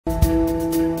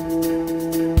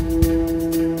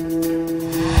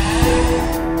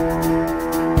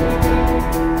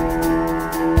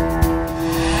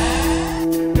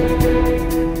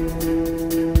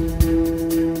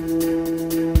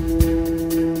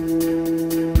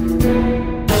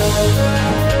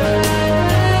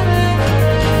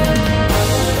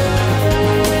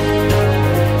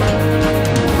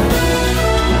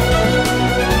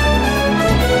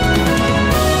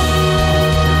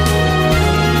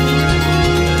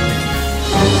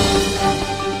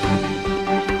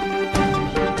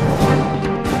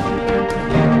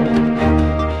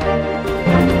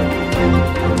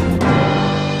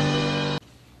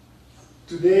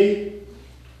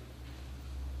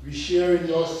we share in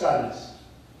your sadness,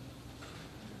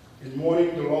 in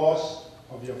mourning the loss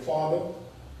of your father,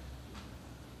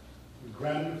 your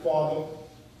grandfather,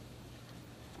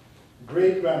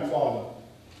 great-grandfather,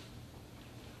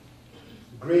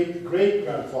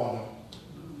 great-great-grandfather,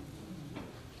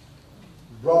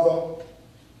 brother,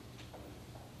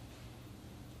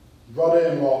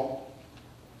 brother-in-law,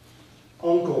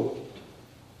 uncle,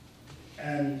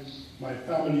 and my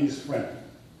family's friend.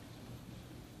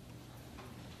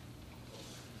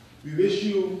 We wish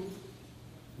you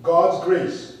God's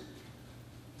grace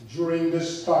during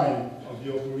this time of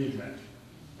your bereavement.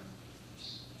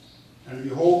 And we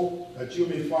hope that you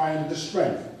may find the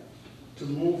strength to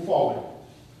move forward,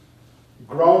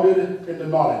 grounded in the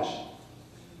knowledge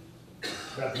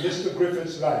that Mr.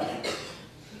 Griffith's life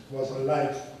was a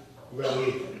life well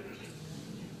lived.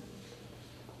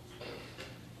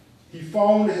 He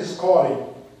found his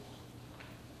calling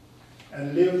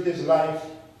and lived his life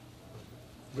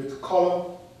with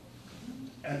color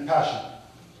and passion.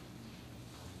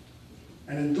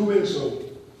 And in doing so,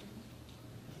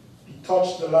 he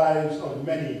touched the lives of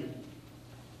many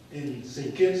in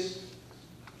St. Kitts,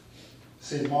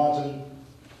 St. Martin,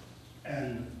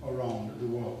 and around the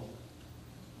world.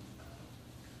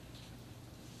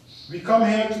 We come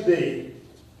here today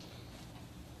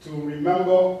to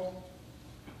remember,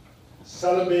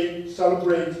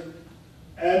 celebrate,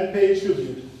 and pay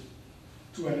tribute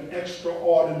to an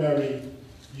extraordinary,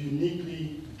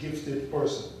 uniquely gifted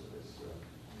person,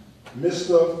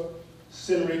 Mr.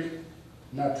 Cynric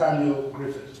Nathaniel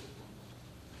Griffith.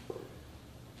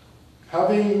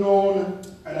 Having known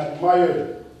and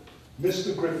admired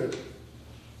Mr. Griffith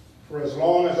for as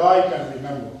long as I can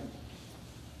remember,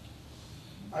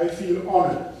 I feel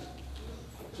honored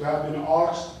to have been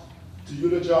asked to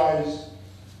eulogize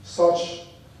such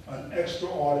an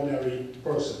extraordinary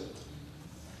person.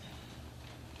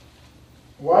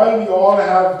 While we all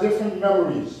have different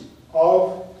memories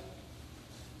of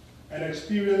and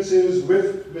experiences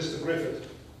with Mr. Griffith,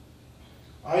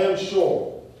 I am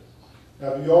sure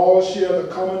that we all share the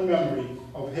common memory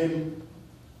of him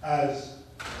as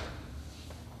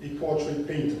a portrait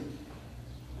painter.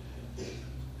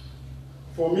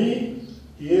 For me,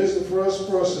 he is the first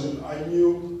person I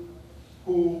knew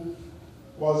who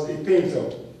was a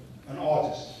painter, an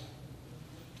artist.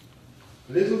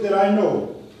 Little did I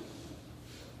know,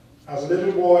 as a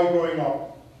little boy growing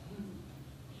up,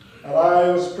 that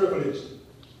I was privileged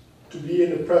to be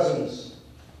in the presence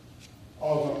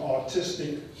of an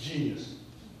artistic genius.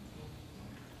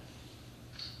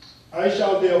 I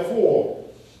shall therefore,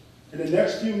 in the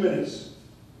next few minutes,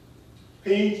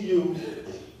 paint you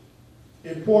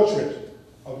a portrait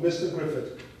of Mr.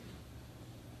 Griffith,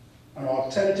 an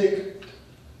authentic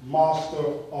master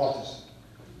artist.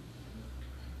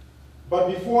 But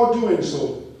before doing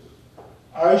so,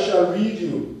 I shall read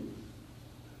you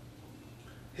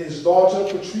his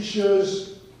daughter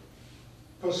Patricia's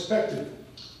perspective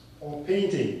or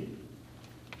painting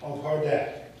of her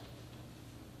dad.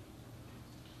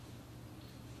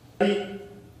 He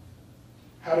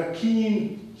had a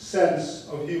keen sense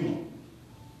of humor,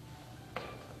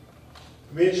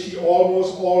 which he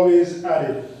almost always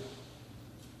added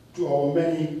to our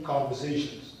many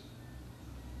conversations.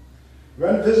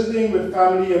 When visiting with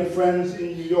family and friends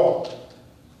in New York,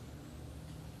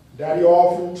 Daddy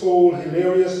often told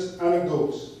hilarious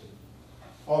anecdotes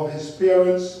of his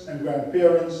parents and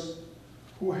grandparents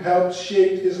who helped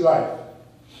shape his life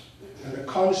and the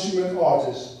consummate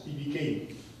artist he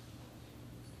became.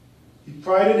 He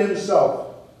prided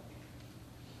himself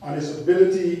on his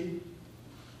ability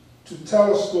to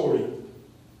tell a story,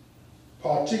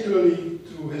 particularly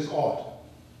through his art.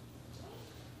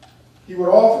 He would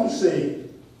often say,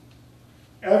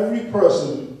 "Every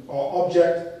person or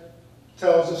object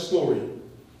tells a story.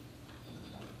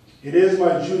 It is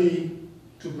my duty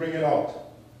to bring it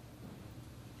out."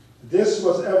 This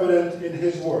was evident in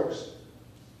his works.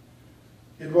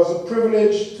 It was a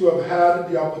privilege to have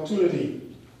had the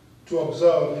opportunity to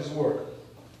observe his work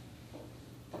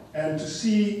and to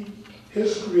see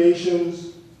his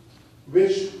creations,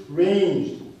 which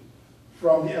ranged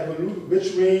from the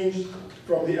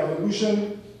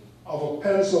evolution of a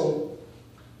pencil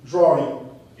drawing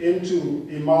into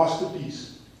a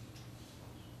masterpiece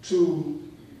to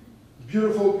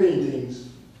beautiful paintings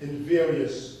in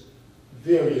various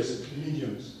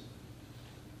mediums.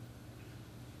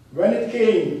 When it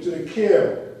came to the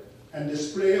care and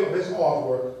display of his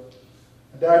artwork,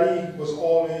 Daddy was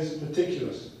always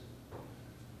meticulous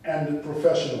and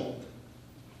professional.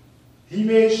 He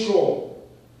made sure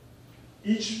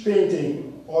each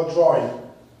painting or drawing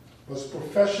was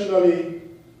professionally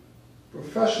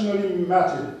professionally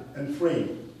matted and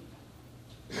framed.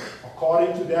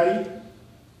 According to Daddy,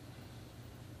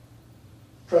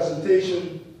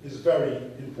 presentation is very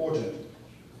important.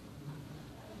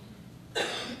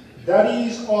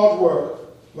 Daddy's artwork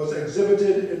was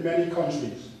exhibited in many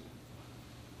countries.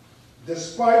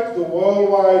 Despite the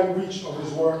worldwide reach of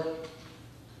his work,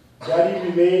 Daddy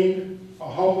remained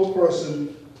a humble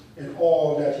person in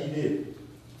all that he did,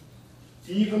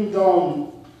 even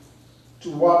down to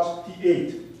what he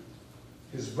ate.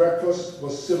 His breakfast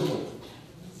was simple.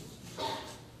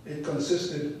 It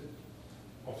consisted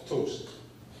of toast,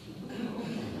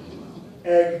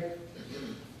 egg,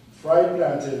 fried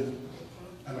plantain,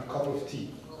 and a cup of tea.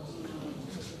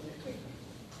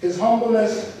 His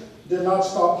humbleness did not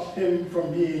stop him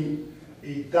from being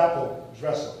a dapper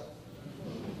dresser.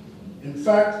 In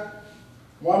fact,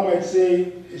 one might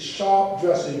say his sharp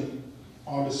dressing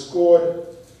underscored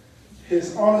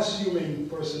his unassuming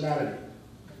personality.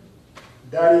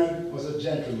 Daddy was a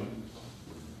gentleman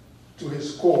to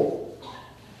his core,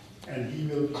 and he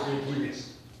will be greatly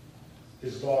missed.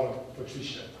 His daughter,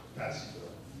 Patricia, Patsy.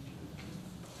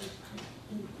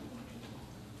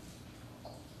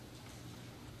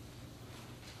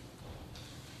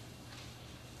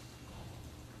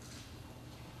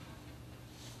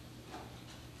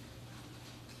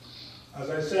 As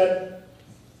I said,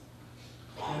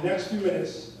 in the next few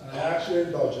minutes, and I ask your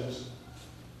indulgence,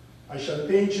 I shall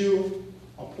paint you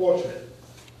a portrait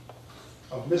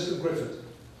of Mr. Griffith,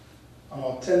 an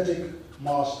authentic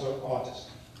master artist.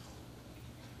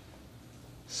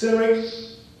 Cyril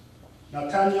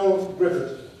Nathaniel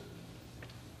Griffith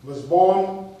was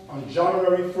born on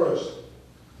January 1st,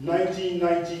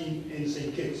 1919 in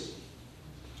St. Kitts,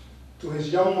 to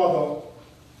his young mother,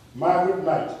 Margaret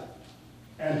Knight,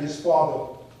 and his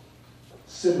father,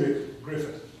 Cyril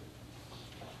Griffith.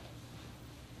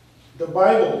 The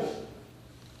Bible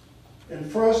in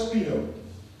 1 Peter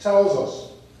tells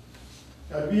us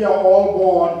that we are all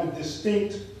born with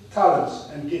distinct talents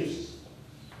and gifts.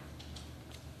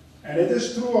 And it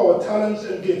is through our talents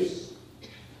and gifts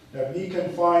that we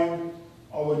can find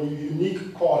our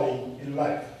unique calling in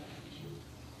life.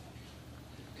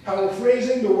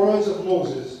 Paraphrasing the words of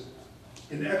Moses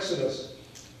in Exodus,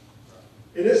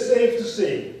 it is safe to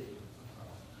say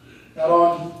that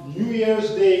on New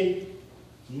Year's Day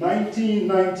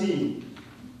 1919,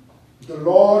 the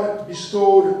Lord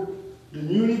bestowed the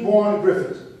newly born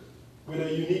Griffith with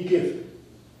a unique gift,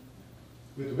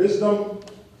 with wisdom,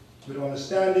 with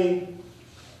understanding,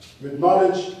 with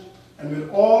knowledge, and with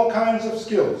all kinds of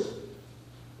skills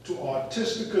to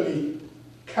artistically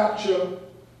capture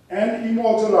and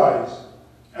immortalize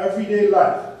everyday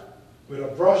life with a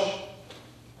brush,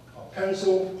 a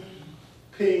pencil,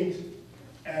 paint,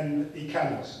 and a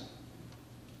canvas.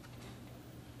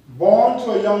 Born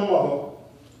to a young mother,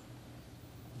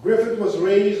 Griffith was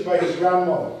raised by his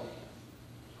grandmother,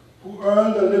 who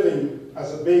earned a living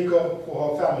as a baker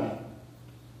for her family.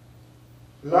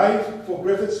 Life for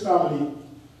Griffith's family,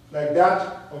 like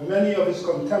that of many of his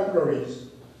contemporaries,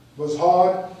 was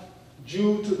hard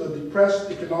due to the depressed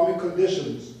economic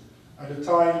conditions at the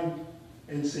time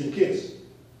in St. Kitts.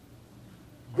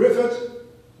 Griffith,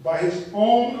 by his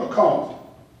own account,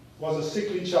 was a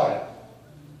sickly child.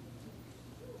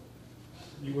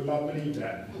 You would not believe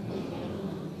that.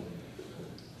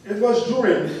 It was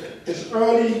during his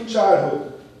early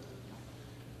childhood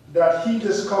that he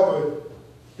discovered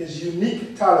his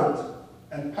unique talent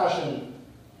and passion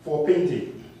for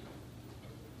painting.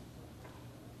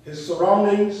 His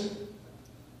surroundings,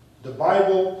 the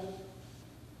Bible,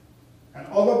 and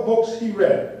other books he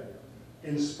read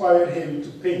inspired him to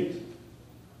paint,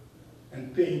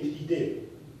 and paint he did.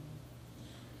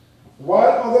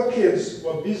 While other kids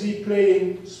were busy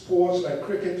playing sports like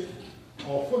cricket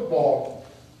or football,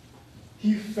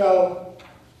 he fell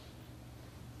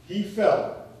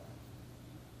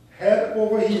head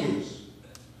over heels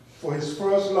for his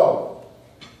first love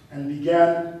and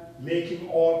began making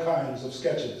all kinds of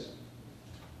sketches.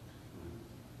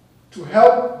 To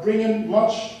help bring in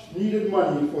much needed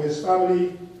money for his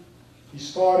family, he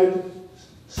started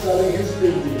selling his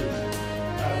paintings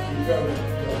at a very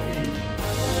young age.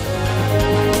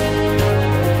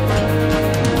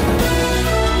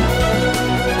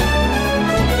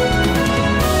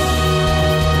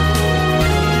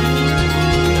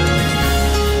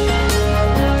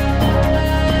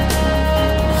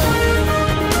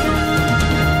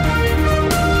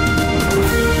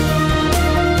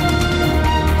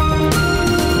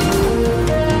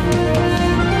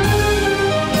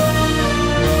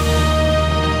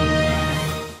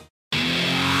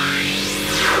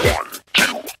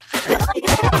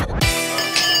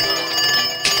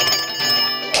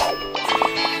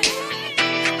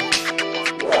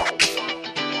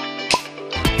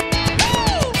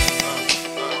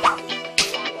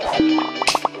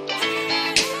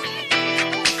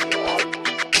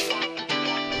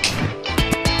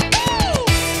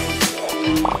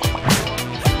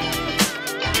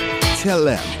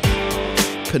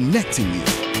 SXM, connecting you.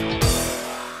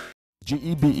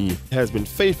 GEBE has been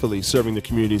faithfully serving the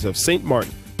communities of St.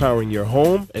 Martin, powering your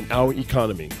home and our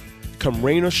economy. Come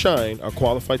rain or shine, our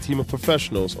qualified team of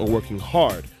professionals are working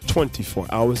hard 24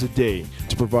 hours a day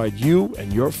to provide you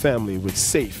and your family with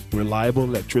safe, reliable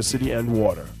electricity and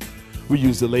water. We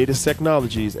use the latest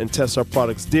technologies and test our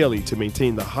products daily to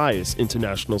maintain the highest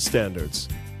international standards.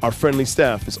 Our friendly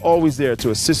staff is always there to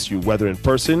assist you, whether in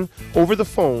person, over the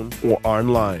phone, or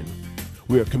online.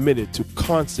 We are committed to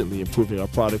constantly improving our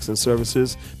products and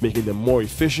services, making them more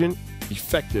efficient,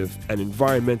 effective, and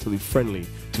environmentally friendly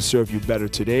to serve you better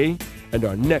today and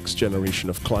our next generation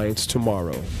of clients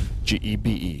tomorrow.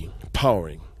 GEBE,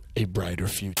 powering a brighter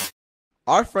future.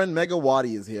 Our friend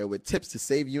Megawati is here with tips to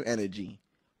save you energy.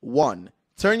 1.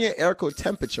 Turn your airco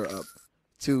temperature up.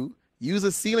 2. Use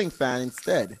a ceiling fan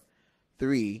instead.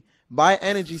 3. Buy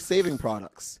energy-saving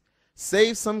products.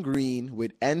 Save some green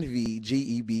with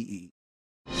NVGEBE.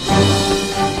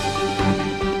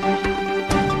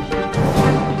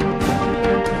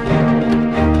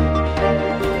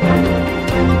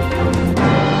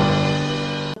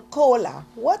 COLA.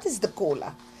 What is the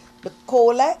COLA? The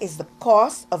COLA is the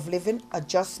cost of living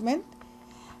adjustment,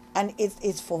 and it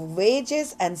is for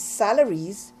wages and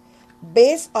salaries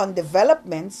based on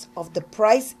developments of the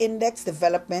price index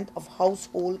development of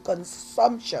household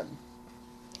consumption.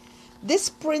 This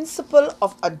principle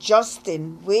of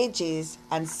adjusting wages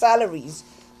and salaries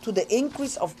to the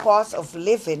increase of cost of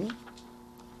living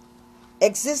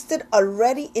existed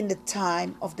already in the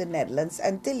time of the Netherlands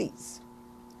Antilles.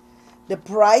 The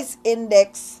price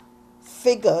index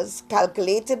figures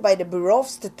calculated by the Bureau of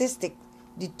Statistics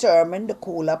determine the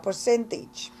COLA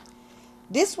percentage.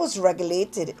 This was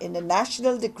regulated in the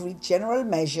National Decree General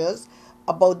Measures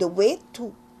about the way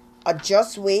to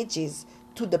adjust wages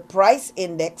to the price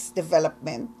index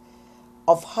development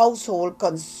of household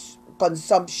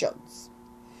consumptions.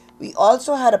 We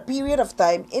also had a period of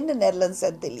time in the Netherlands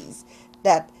Antilles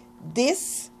that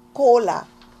this COLA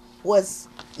was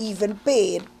even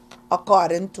paid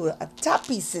according to a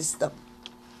TAPI system,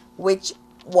 which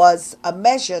was a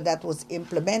measure that was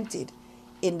implemented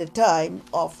in the time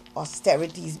of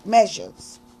austerity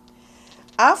measures.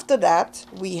 After that,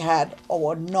 we had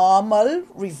our normal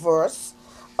reverse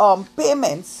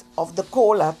payments of the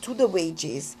COLA to the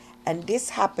wages, and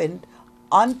this happened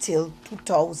until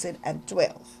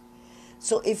 2012.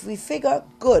 So if we figure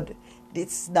good,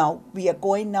 we are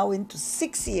going now into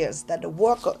 6 years that the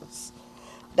workers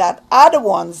that are the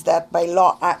ones that by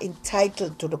law are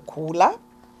entitled to the COLA,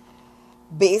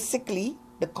 basically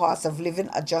the cost of living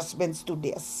adjustments to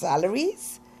their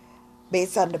salaries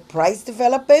based on the price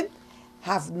development,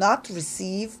 have not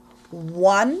received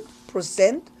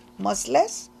 1%, much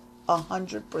less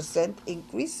 100%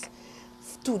 increase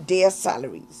to their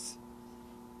salaries.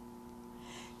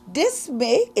 This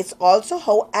is also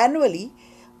how annually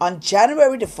on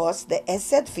January the 1st, the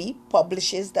SZV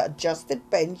publishes the adjusted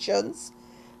pensions,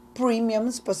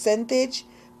 premiums percentage,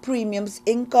 premiums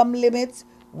income limits,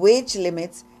 wage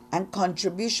limits, and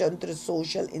contribution to the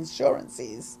social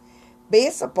insurances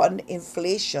based upon the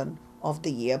inflation of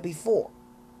the year before.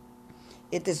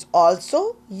 It is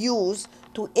also used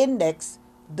to index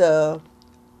the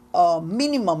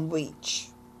minimum wage.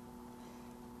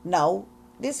 Now,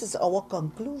 this is our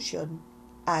conclusion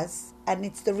and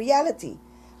it's the reality.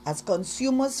 As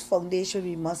Consumers Foundation,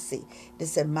 we must say, the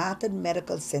St. Martin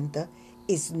Medical Center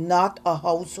is not a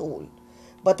household,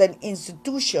 but an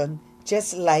institution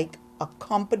just like a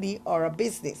company or a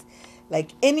business,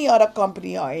 like any other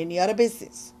company or any other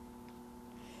business.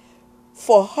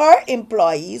 For her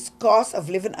employees, cost of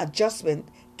living adjustment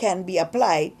can be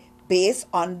applied based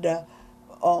on the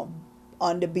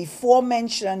before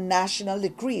mentioned national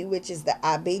decree, which is the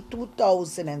AB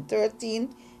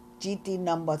 2013 GT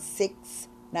number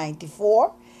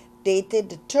 694, dated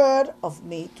the 3rd of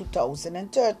May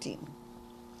 2013.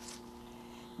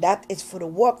 That is for the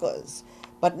workers,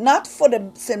 but not for the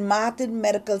St. Martin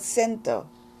Medical Center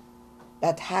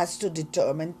that has to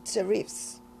determine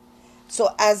tariffs.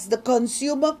 So as the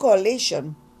Consumer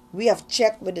Coalition, we have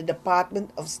checked with the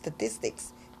Department of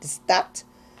Statistics, the STAT,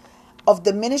 of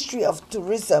the Ministry of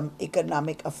Tourism,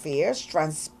 Economic Affairs,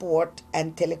 Transport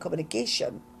and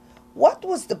Telecommunication. What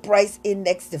was the price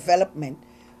index development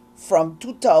from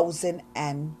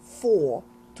 2004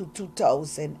 to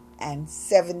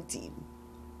 2017?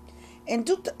 In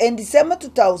December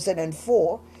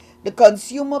 2004, the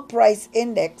Consumer Price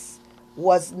Index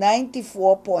was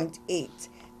 94.8.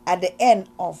 At the end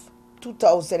of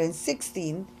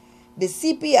 2016, the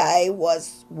CPI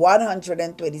was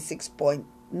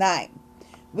 126.9,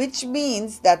 which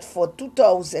means that for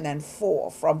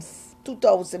 2004, from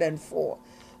 2004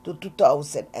 to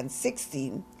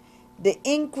 2016, the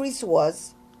increase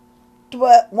was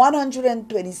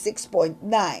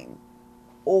 126.9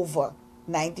 over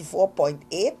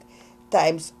 94.8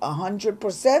 times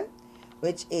 100%,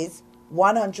 which is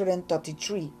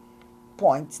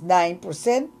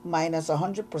 133.9% minus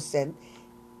 100%.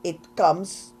 It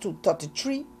comes to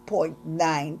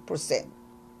 33.9%.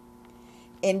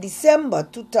 In December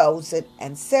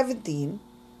 2017,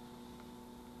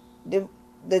 the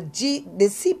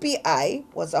CPI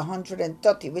was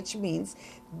 130, which means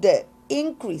the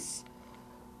increase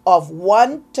of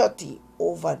 130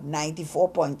 over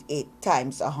 94.8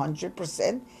 times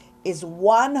 100% is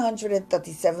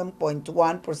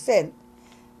 137.1%.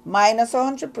 Minus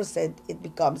 100%, it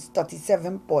becomes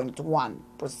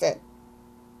 37.1%.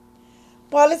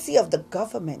 Policy of the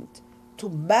government to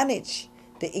manage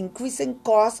the increasing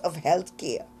cost of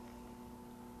healthcare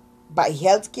by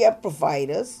healthcare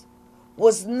providers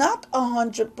was not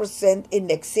 100%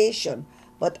 indexation,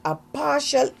 but a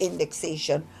partial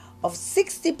indexation of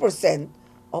 60%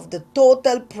 of the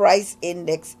total price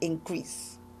index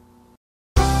increase.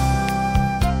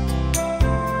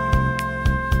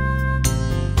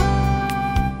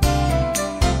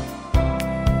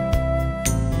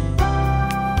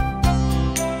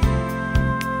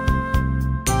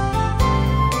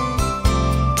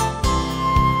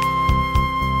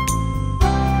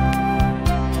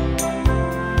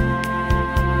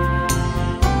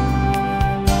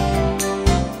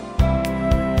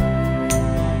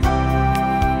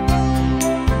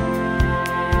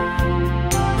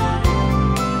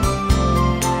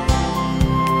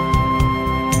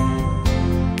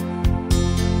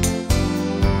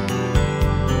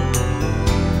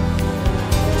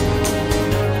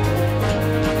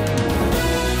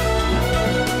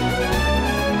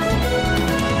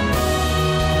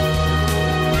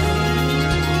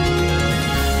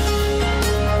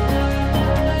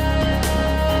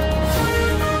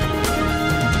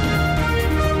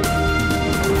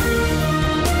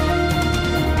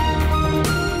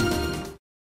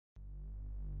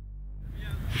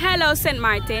 Hello, St.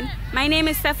 Martin. My name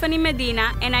is Stephanie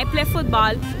Medina and I play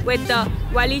football with the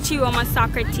Walichi Women's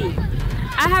Soccer team.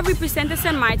 I have represented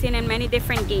St. Martin in many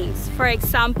different games. For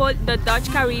example, the Dutch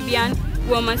Caribbean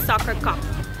Women's Soccer Cup.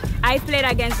 I played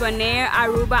against Bonaire,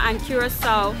 Aruba, and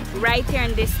Curacao right here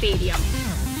in this stadium.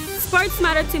 Sports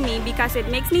matter to me because it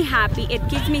makes me happy, it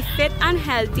keeps me fit and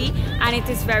healthy, and it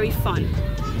is very fun.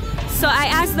 So I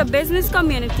asked the business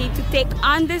community to take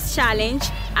on this challenge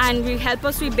and help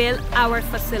us rebuild our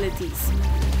facilities.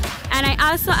 And I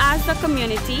also asked the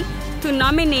community to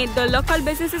nominate the local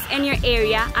businesses in your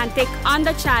area and take on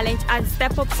the challenge and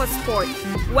step up for sport.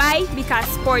 Why? Because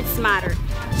sports matter.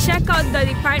 Check out the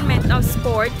Department of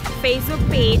Sport Facebook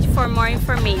page for more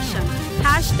information.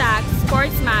 Hashtag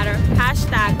sports matter,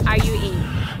 hashtag are you in?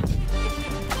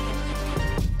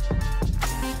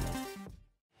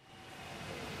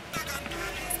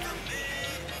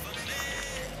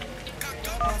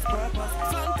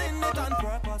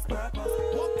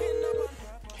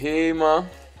 Hey ma,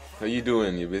 how you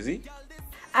doing? You busy?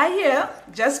 I hear,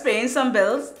 just paying some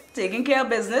bills, taking care of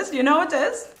business, you know what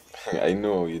it is? I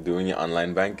know, you're doing your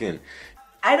online banking.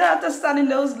 I don't have to stand in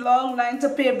those long lines to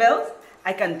pay bills.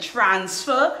 I can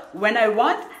transfer when I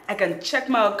want. I can check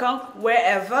my account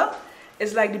wherever.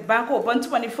 It's like the bank open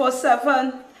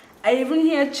 24/7. I even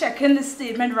here checking the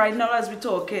statement right now as we're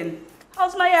talking.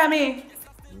 How's Miami?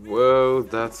 Well,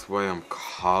 that's why I'm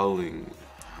calling.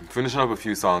 I'm finishing up a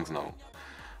few songs now,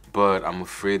 but I'm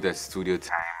afraid that studio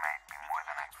time might be more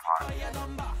than I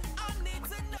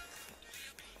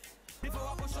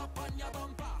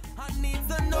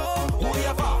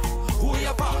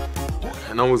thought.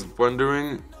 And I was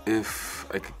wondering if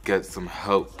I could get some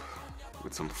help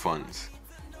with some funds,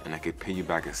 and I could pay you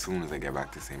back as soon as I get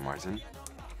back to St. Martin.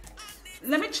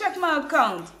 Let me check my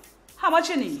account. How much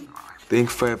you need? I think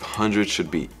 500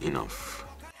 should be enough.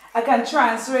 I can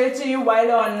transfer it to you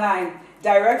while online.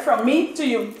 Direct from me to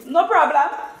you. No problem.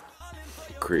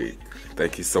 Great.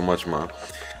 Thank you so much, Ma.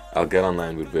 I'll get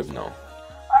online with Viv now. Alright,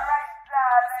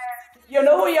 darling. You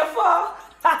know who you're for?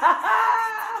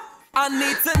 I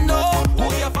need to know who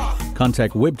you're for.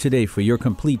 Contact WIB today for your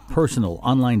complete personal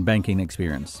online banking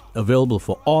experience. Available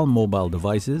for all mobile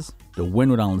devices. The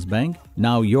Wynwood Islands Bank,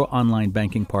 now your online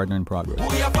banking partner in progress.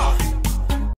 Who you're for.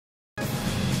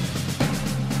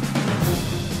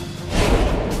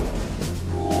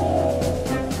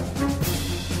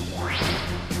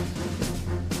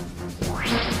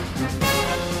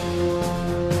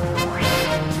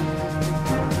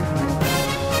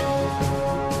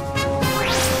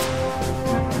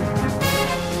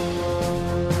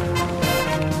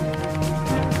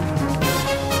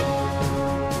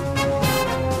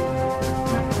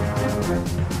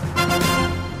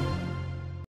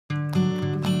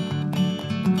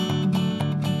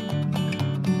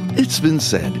 It's been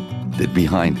said that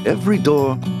behind every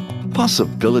door,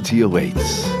 possibility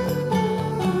awaits.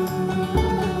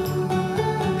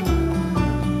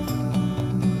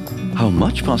 How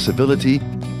much possibility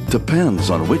depends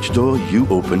on which door you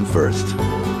open first.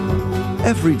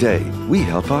 Every day, we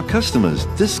help our customers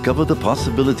discover the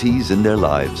possibilities in their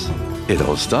lives. It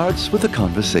all starts with a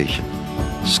conversation.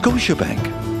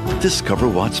 Scotiabank. Discover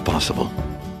what's possible.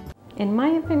 In my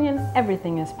opinion,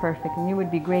 everything is perfect and you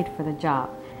would be great for the job.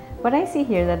 But I see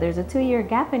here that there's a 2-year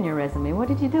gap in your resume. What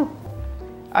did you do?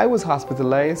 I was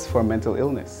hospitalized for mental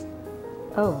illness.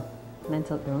 Oh,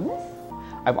 mental illness?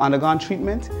 I've undergone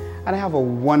treatment and I have a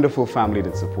wonderful family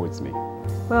that supports me.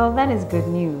 Well, that is good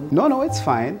news. No, it's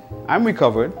fine. I'm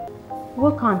recovered.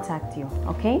 We'll contact you,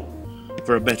 okay?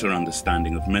 For a better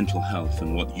understanding of mental health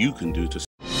and what you can do to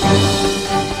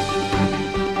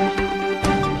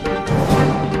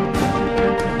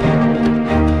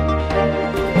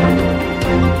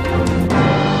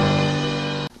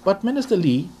But Minister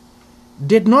Lee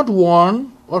did not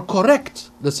warn or correct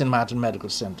the St. Martin Medical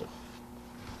Center.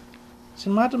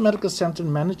 St. Martin Medical Center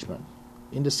management,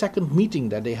 in the second meeting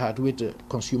that they had with the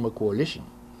Consumer Coalition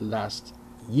last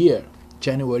year,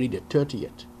 January the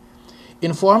 30th,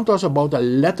 informed us about a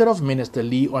letter of Minister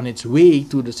Lee on its way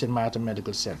to the St. Martin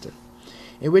Medical Center,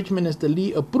 in which Minister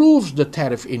Lee approves the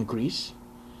tariff increase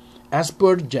as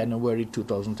per January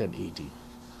 2018.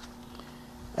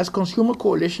 As Consumer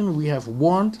Coalition, we have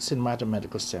warned St. Martin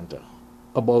Medical Center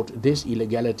about this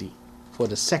illegality for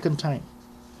the second time.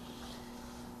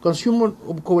 Consumer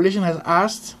Coalition has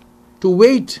asked to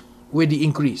wait with the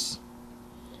increase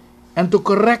and to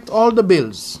correct all the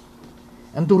bills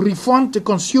and to refund the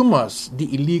consumers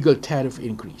the illegal tariff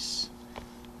increase,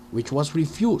 which was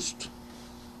refused.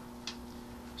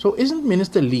 So isn't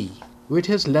Minister Lee, with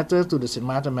his letter to the St.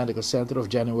 Martin Medical Center of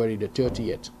January the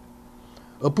 30th,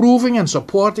 approving and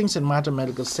supporting St. Martin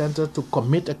Medical Center to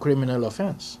commit a criminal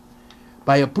offense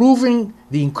by approving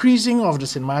the increasing of the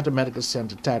St. Martin Medical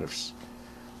Center tariffs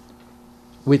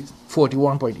with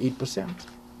 41.8%,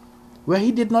 where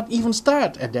he did not even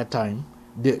start at that time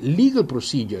the legal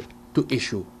procedure to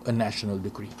issue a national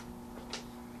decree?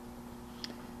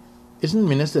 Isn't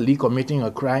Minister Lee committing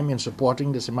a crime in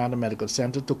supporting the St. Martin Medical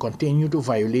Center to continue to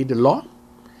violate the law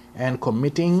and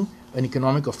committing an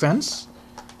economic offense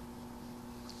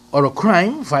or a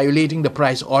crime violating the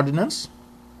price ordinance?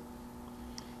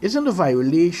 Isn't a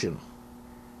violation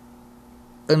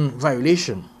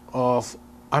of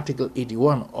Article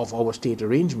 81 of our state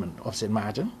arrangement of St.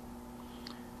 Martin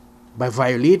by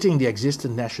violating the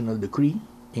existing national decree,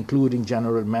 including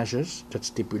general measures that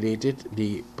stipulated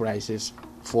the prices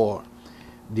for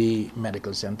the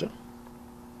medical center?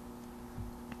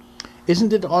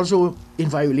 Isn't it also in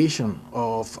violation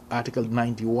of Article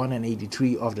 91 and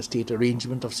 83 of the state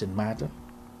arrangement of St. Martin,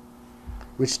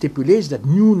 which stipulates that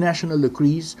new national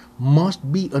decrees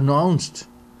must be announced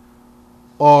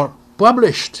or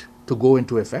published to go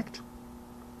into effect?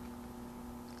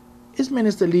 Is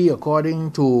Minister Lee,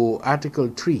 according to Article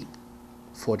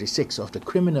 346 of the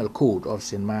Criminal Code of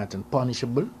St. Martin,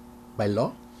 punishable by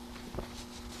law?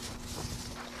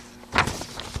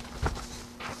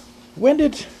 When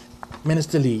did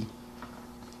Minister Lee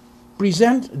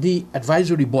present the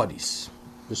advisory bodies,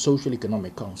 the Social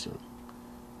Economic Council,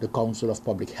 the Council of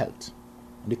Public Health,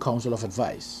 and the Council of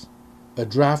Advice, a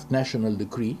draft national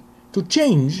decree to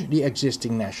change the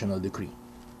existing national decree?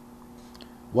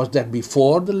 Was that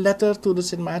before the letter to the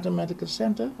St. Martin Medical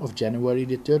Center of January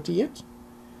the 30th,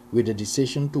 with the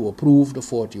decision to approve the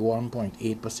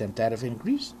 41.8% tariff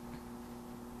increase?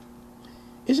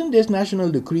 Isn't this national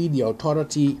decree the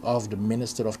authority of the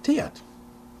Minister of Theat,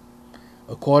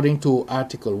 according to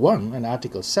Article 1 and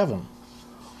Article 7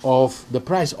 of the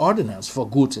Price Ordinance for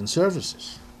Goods and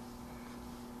Services?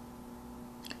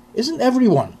 Isn't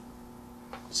everyone,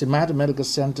 St. Martin Medical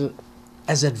Center,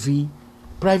 SZV,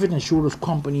 private insurance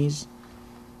companies,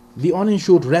 the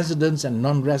uninsured residents and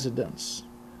non-residents,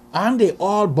 aren't they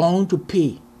all bound to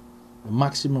pay the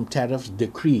maximum tariffs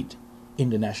decreed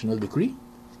in the national decree?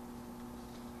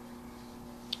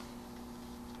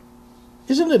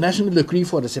 Isn't the national decree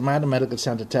for the St. Martin Medical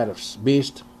Center tariffs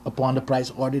based upon the price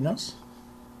ordinance?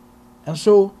 And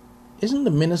so, isn't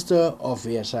the Minister of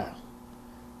VSR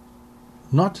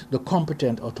not the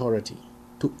competent authority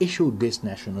to issue this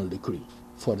national decree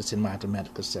for the St. Martin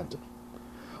Medical Center?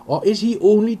 Or is he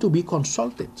only to be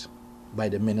consulted by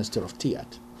the Minister of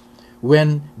Theat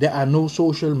when there are no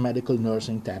social medical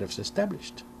nursing tariffs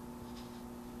established?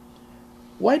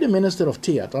 Why the Minister of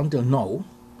Theat until now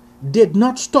did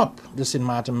not stop the St.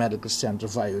 Martin Medical Center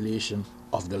violation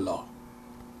of the law?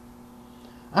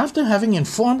 After having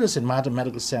informed the St. Martin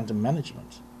Medical Center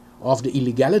management of the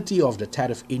illegality of the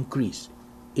tariff increase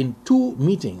in 2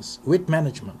 meetings with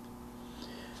management,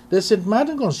 the St.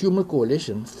 Martin Consumer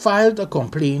Coalition filed a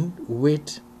complaint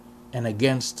with and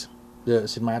against the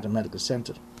St. Martin Medical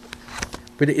Center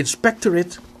with the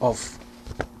Inspectorate of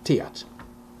TIAT,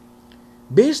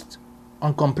 based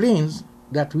on complaints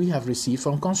that we have received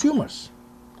from consumers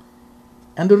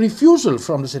and the refusal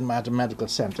from the St. Martin Medical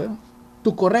Center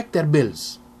to correct their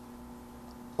bills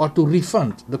or to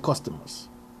refund the customers.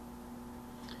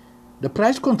 The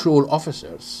price control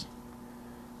officers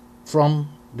from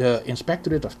the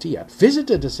Inspectorate of TIAT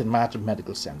visited the St. Martin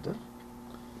Medical Center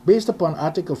based upon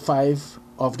Article 5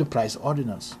 of the Price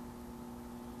Ordinance.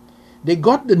 They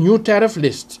got the new tariff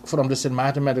list from the St.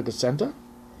 Martin Medical Center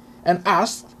and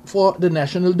asked for the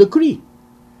national decree,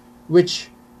 which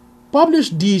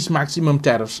published these maximum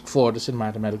tariffs for the St.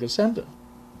 Martin Medical Center.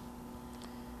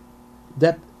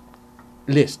 That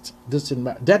list,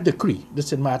 that decree, the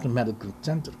St. Martin Medical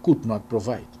Center could not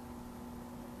provide.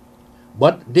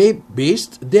 But they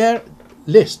based their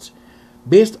list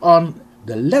based on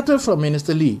the letter from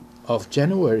Minister Lee of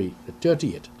January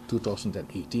 30th,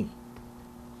 2018.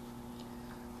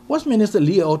 Was Minister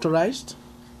Lee authorized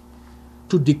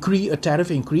to decree a tariff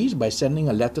increase by sending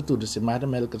a letter to the St. Martin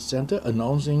Medical Center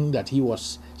announcing that he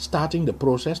was starting the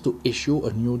process to issue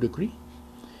a new decree?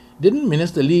 Didn't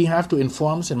Minister Lee have to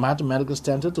inform St. Martin Medical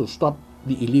Center to stop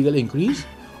the illegal increase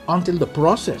until the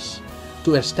process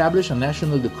to establish a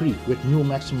national decree with new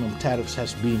maximum tariffs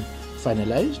has been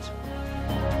finalized?